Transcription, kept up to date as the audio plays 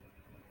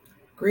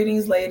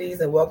Greetings, ladies,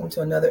 and welcome to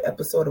another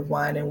episode of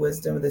Wine and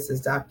Wisdom. This is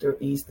Dr.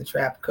 East, the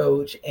Trap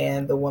Coach,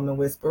 and the Woman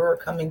Whisperer,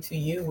 coming to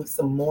you with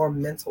some more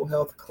mental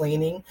health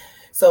cleaning.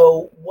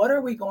 So what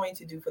are we going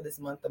to do for this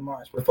month of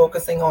March? We're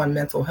focusing on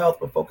mental health.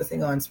 We're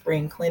focusing on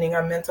spring cleaning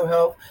our mental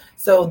health.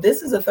 So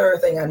this is the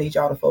third thing I need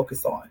y'all to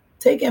focus on.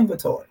 Take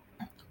inventory.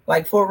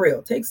 Like, for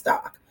real, take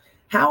stock.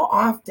 How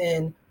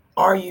often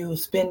are you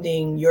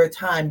spending your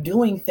time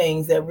doing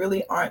things that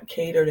really aren't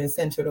catered and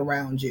centered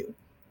around you?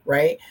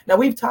 Right? Now,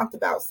 we've talked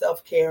about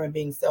self-care and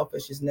being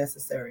selfish is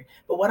necessary.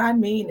 But what I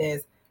mean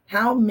is,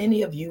 how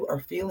many of you are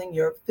filling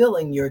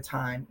your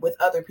time with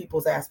other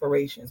people's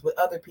aspirations, with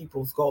other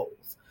people's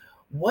goals?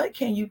 What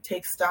can you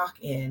take stock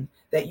in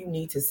that you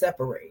need to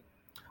separate?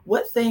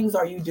 What things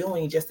are you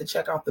doing just to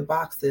check off the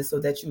boxes so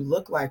that you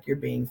look like you're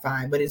being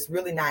fine, but it's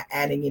really not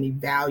adding any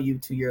value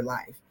to your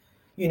life?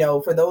 You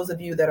know, for those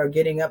of you that are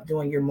getting up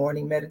doing your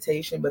morning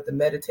meditation, but the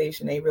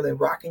meditation ain't really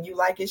rocking you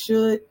like it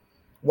should,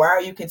 why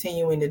are you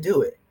continuing to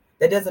do it?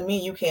 That doesn't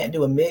mean you can't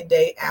do a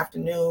midday,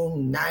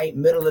 afternoon, night,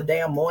 middle of the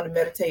day, morning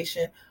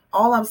meditation.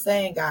 All I'm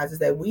saying, guys, is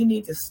that we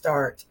need to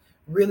start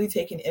really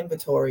taking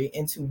inventory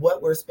into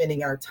what we're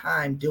spending our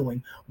time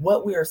doing,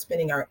 what we are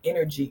spending our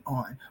energy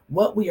on,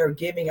 what we are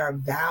giving our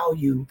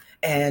value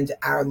and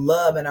our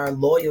love and our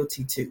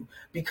loyalty to,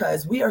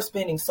 because we are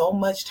spending so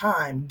much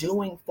time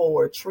doing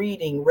for,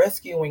 treating,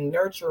 rescuing,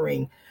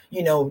 nurturing,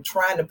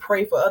 trying to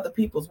pray for other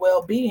people's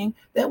well-being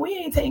that we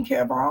ain't taking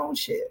care of our own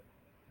shit.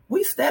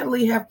 We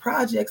steadily have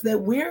projects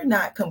that we're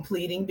not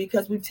completing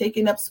because we've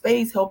taken up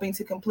space helping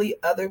to complete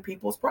other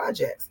people's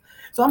projects.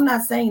 So I'm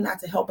not saying not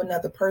to help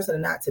another person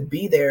and not to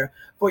be there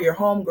for your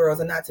homegirls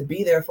and not to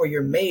be there for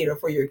your mate or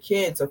for your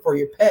kids or for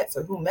your pets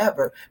or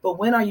whomever. But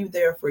when are you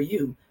there for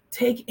you?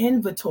 Take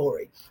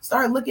inventory.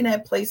 Start looking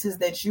at places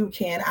that you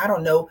can,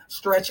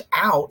 stretch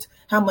out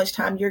how much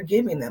time you're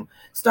giving them.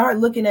 Start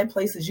looking at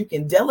places you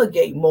can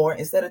delegate more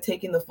instead of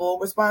taking the full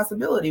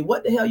responsibility.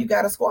 What the hell you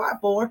got a squad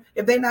for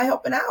if they're not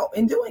helping out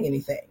and doing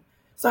anything?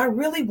 So I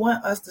really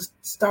want us to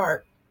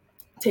start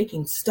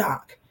taking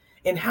stock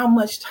in how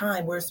much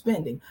time we're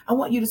spending. I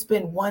want you to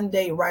spend one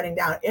day writing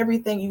down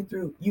everything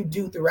you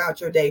do throughout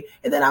your day.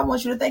 And then I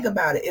want you to think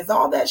about it. Is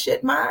all that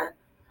shit mine?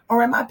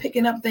 Or am I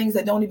picking up things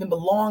that don't even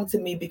belong to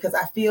me because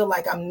I feel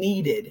like I'm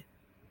needed,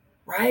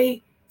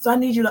 right? So I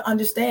need you to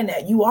understand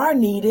that you are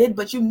needed,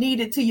 but you need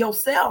it to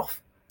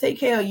yourself. Take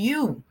care of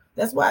you.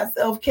 That's why it's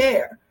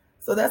self-care.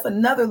 So that's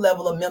another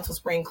level of mental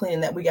spring cleaning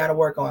that we got to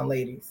work on,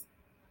 ladies.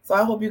 So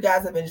I hope you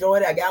guys have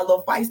enjoyed it. I got a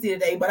little feisty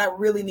today, but I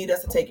really need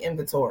us to take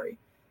inventory.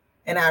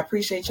 And I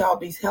appreciate y'all.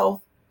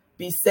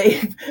 Be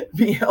safe,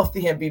 be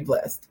healthy, and be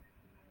blessed.